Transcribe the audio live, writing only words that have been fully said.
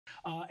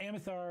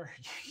Amethar,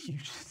 you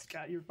just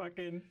got your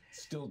fucking...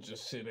 Still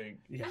just sitting.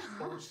 Yeah.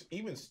 Or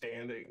even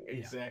standing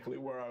exactly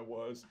where I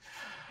was.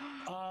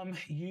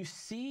 You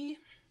see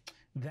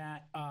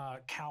that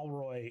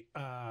Calroy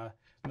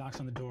knocks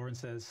on the door and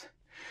says,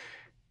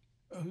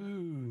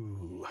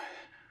 ooh,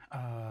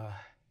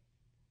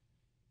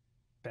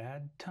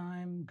 bad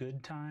time,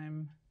 good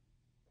time?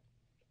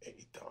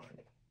 Anytime.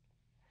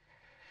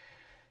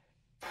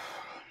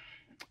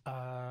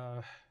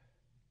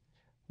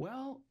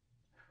 Well,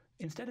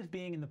 instead of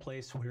being in the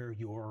place where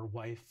your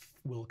wife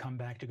will come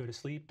back to go to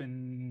sleep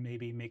and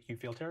maybe make you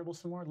feel terrible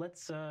some more,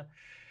 let's, I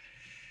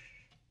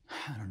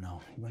don't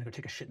know, you want to go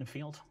take a shit in a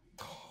field?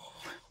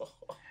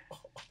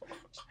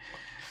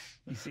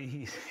 You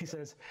see, he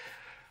says,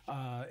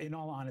 in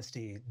all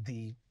honesty,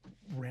 the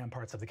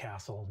ramparts of the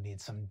castle need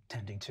some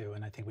tending to,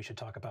 and I think we should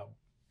talk about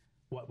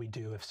what we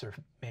do if Sir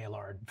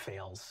Maillard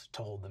fails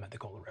to hold them at the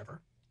Cola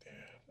River.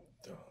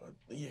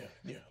 Yeah,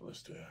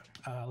 let's do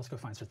that. Let's go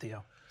find Sir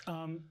Theo.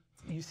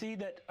 You see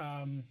that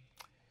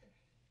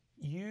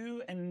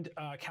you and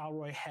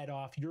Calroy head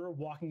off. You're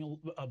walking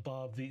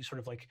above the sort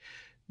of like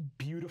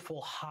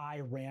beautiful high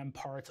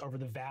ramparts over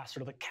the vast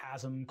sort of like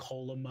chasm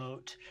cola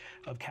moat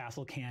of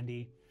Castle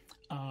Candy.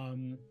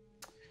 And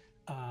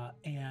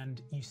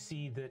you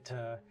see that,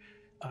 go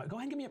ahead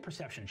and give me a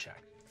perception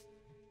check.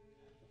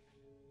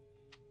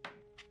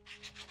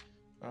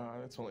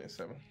 That's only a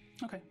 7.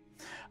 Okay.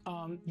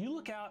 You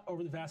look out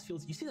over the vast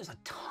fields. You see there's a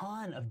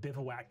ton of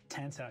bivouac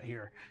tents out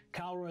here.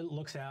 Calroy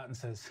looks out and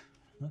says,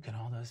 look at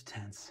all those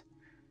tents.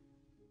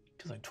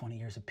 Feels like 20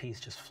 years of peace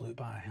just flew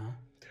by, huh?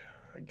 Yeah,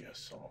 I guess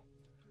so.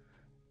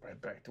 Right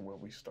back to where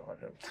we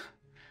started.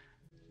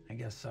 I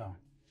guess so.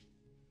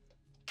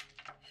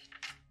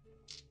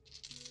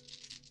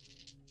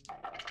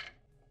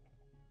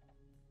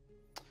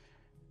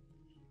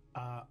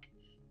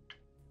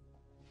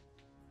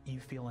 You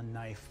feel a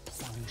knife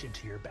plunge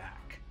into your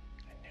back.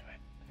 I knew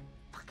it.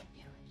 Fucking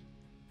knew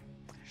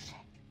it. Shit.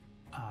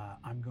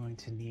 I'm going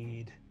to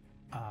need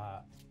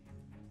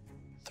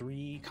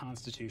 3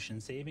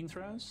 Constitution saving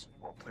throws.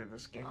 We'll play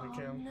this game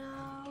again.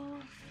 No.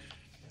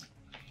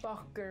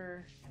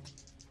 Fucker.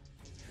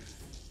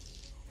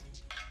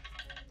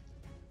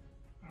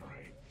 All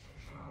right.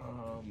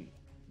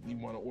 You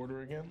want to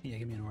order again? Yeah,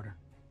 give me an order.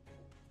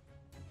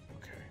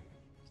 Okay.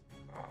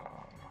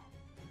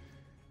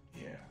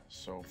 Yeah.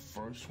 So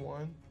first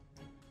one,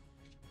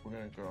 we're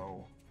gonna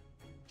go.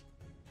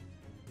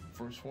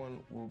 First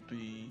one will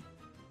be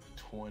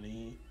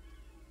 20.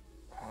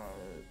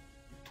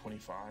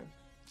 25.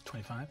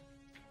 25.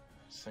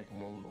 Second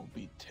one will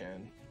be 10.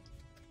 And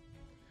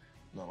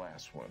the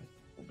last one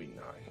will be 9.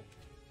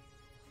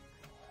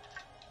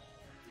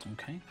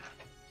 Okay.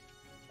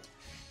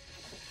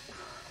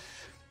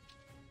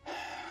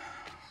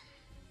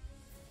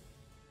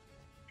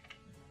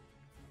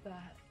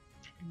 That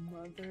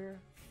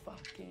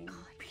motherfucking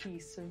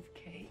piece of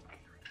cake.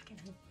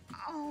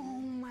 Oh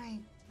my.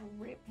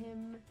 Rip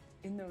him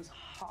in those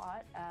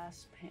hot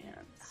ass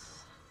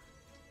pants.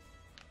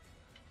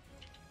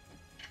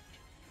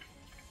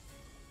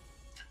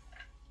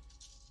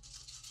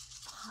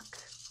 Fuck.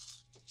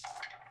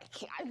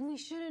 We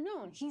should have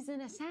known. He's an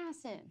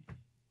assassin.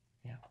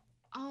 Yeah.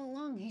 All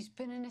along, he's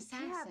been an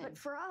assassin. Yeah, but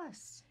for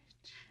us.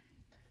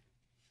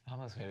 I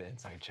almost made an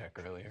inside check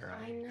earlier.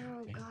 I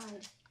know,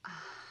 God.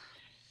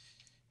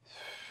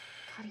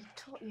 God, he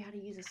taught you how to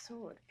use a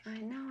sword. I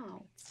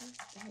know. Son of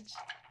a bitch.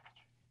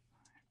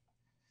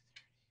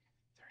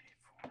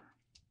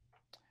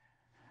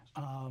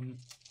 34.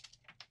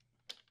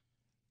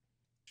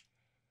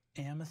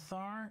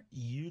 Amethar,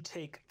 you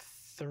take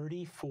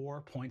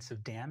 34 points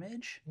of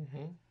damage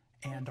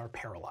and are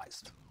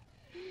paralyzed.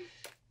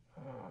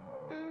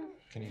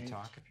 Can you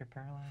talk if you're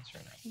paralyzed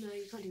or no? No,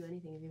 you can't do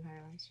anything if you're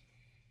paralyzed.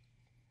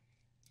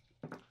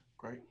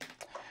 Great.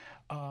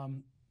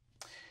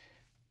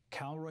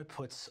 Calroy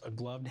puts a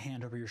gloved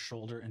hand over your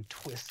shoulder and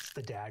twists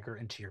the dagger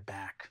into your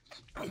back.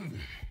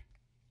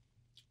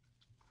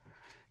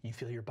 You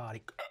feel your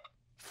body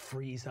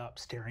freeze up,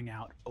 staring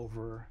out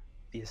over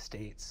the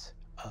estates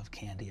of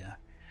Candia.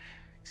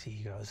 See,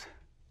 he goes,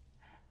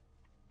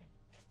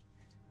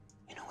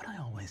 you know what I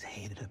always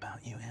hated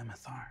about you,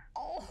 Amethar?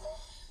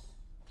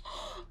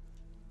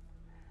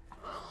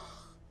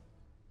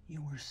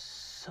 You were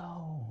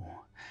so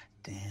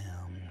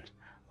damned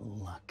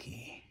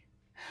lucky.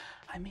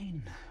 I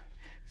mean,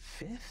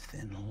 5th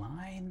in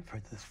line for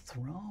the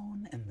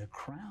throne, and the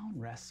crown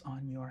rests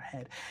on your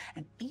head,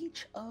 and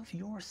each of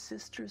your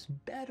sisters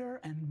better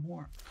and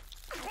more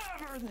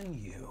clever than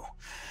you.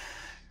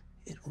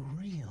 It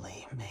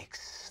really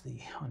makes the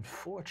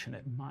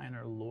unfortunate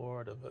minor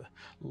lord of a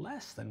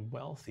less than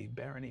wealthy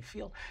barony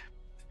feel,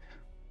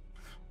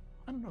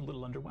 I don't know, a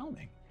little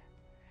underwhelming.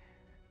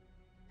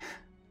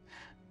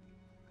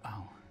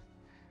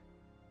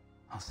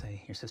 I'll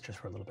say your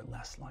sisters were a little bit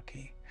less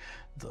lucky.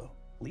 The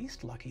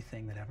least lucky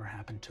thing that ever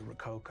happened to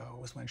Rococo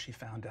was when she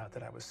found out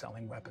that I was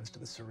selling weapons to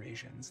the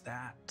Ceresians.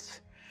 That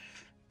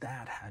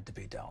had to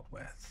be dealt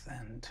with,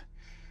 and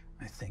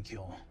I think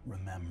you'll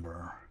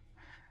remember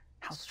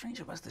how strange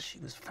it was that she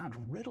was found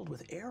riddled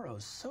with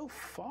arrows so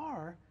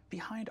far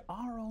behind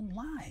our own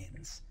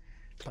lines.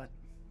 But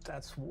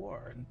that's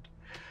war, and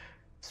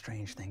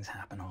strange things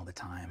happen all the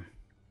time.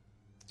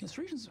 These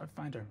regions I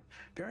find are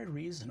very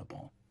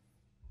reasonable.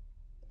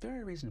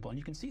 Very reasonable. And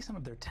you can see some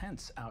of their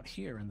tents out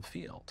here in the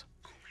field.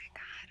 Oh my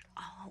God.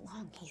 All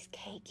along, he's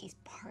cake. He's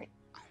part.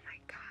 Oh my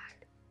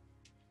God.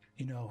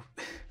 You know,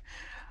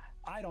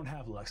 I don't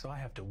have luck, so I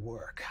have to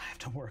work. I have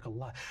to work a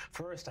lot.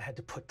 First, I had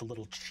to put the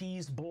little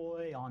cheese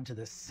boy onto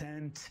the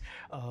scent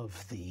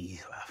of the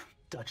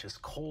Duchess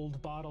cold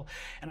bottle,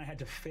 and I had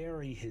to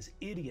ferry his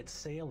idiot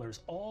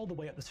sailors all the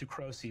way up the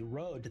Sucrosi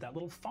Road to that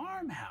little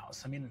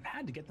farmhouse. I mean, I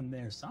had to get them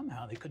there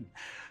somehow. They couldn't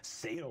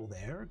sail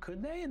there,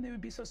 could they? And they would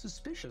be so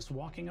suspicious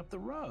walking up the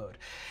road.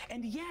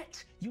 And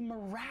yet, you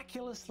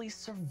miraculously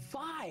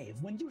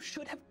survive when you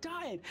should have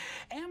died.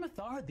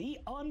 Amethar, the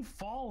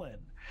Unfallen.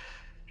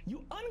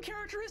 You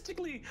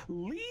uncharacteristically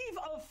leave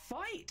a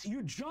fight.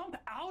 You jump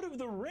out of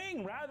the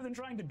ring rather than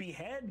trying to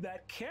behead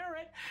that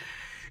carrot.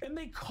 And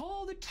they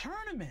call the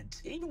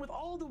tournament, even with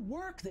all the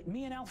work that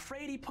me and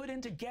Alfredi put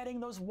into getting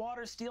those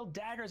water steel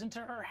daggers into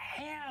her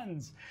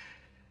hands.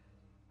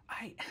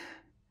 I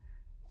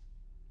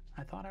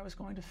thought I was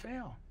going to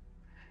fail.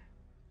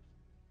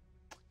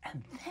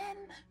 And then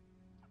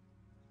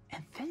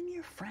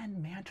your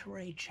friend Manta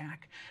Ray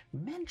Jack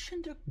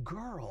mentioned a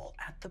girl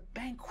at the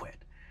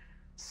banquet,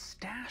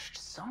 stashed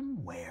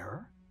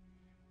somewhere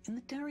in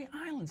the Dairy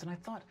Islands. And I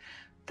thought,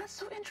 that's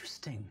so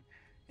interesting.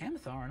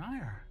 Amethar and I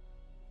are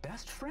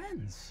best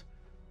friends,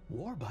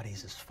 war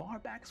buddies as far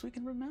back as we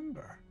can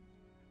remember.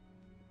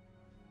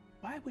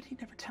 Why would he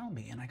never tell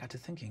me? And I got to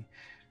thinking,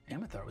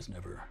 Amethar was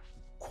never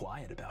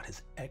quiet about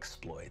his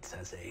exploits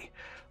as a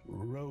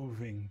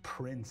roving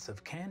prince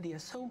of Candia,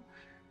 so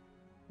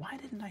why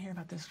didn't I hear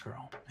about this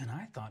girl? And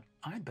I thought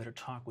I'd better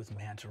talk with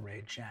Manta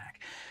Ray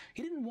Jack.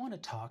 He didn't want to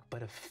talk,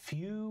 but a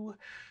few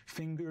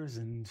fingers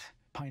and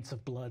pints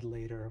of blood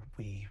later,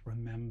 we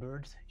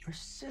remembered your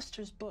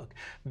sister's book.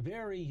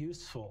 Very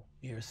useful,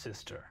 your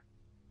sister.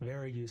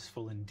 Very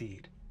useful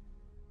indeed.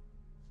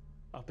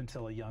 Up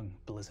until a young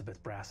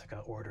Elizabeth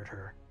Brassica ordered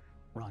her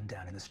run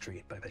down in the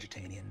street by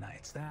Vegetarian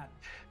knights. That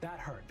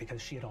hurt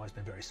because she had always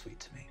been very sweet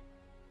to me.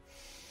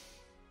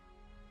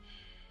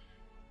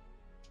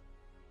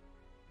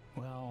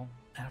 Well,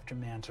 after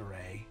Manta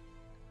Ray,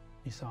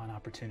 you saw an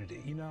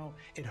opportunity. You know,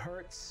 it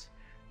hurts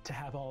to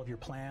have all of your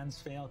plans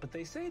fail, but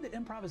they say that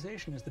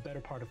improvisation is the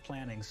better part of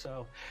planning,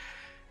 so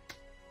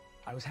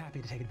I was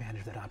happy to take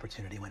advantage of that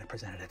opportunity when it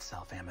presented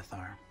itself,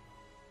 Amethar.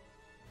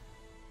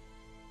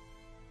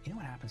 You know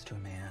what happens to a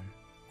man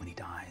when he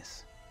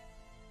dies?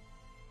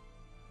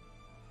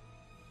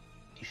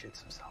 He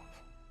shits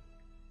himself.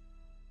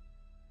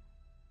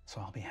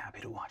 So I'll be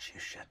happy to watch you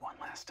shit one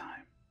last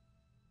time.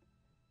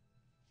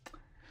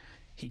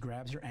 He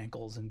grabs your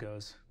ankles and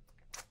goes,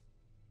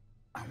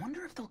 I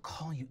wonder if they'll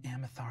call you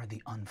Amethar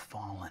the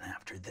Unfallen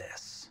after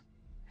this.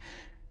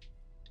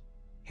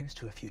 Here's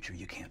to a future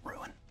you can't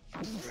ruin.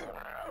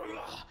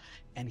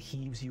 And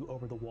heaves you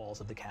over the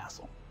walls of the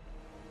castle.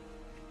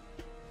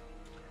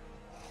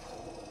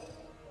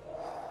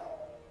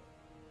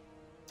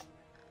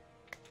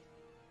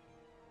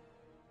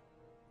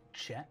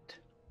 Chet,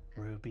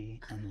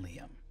 Ruby, and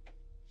Liam.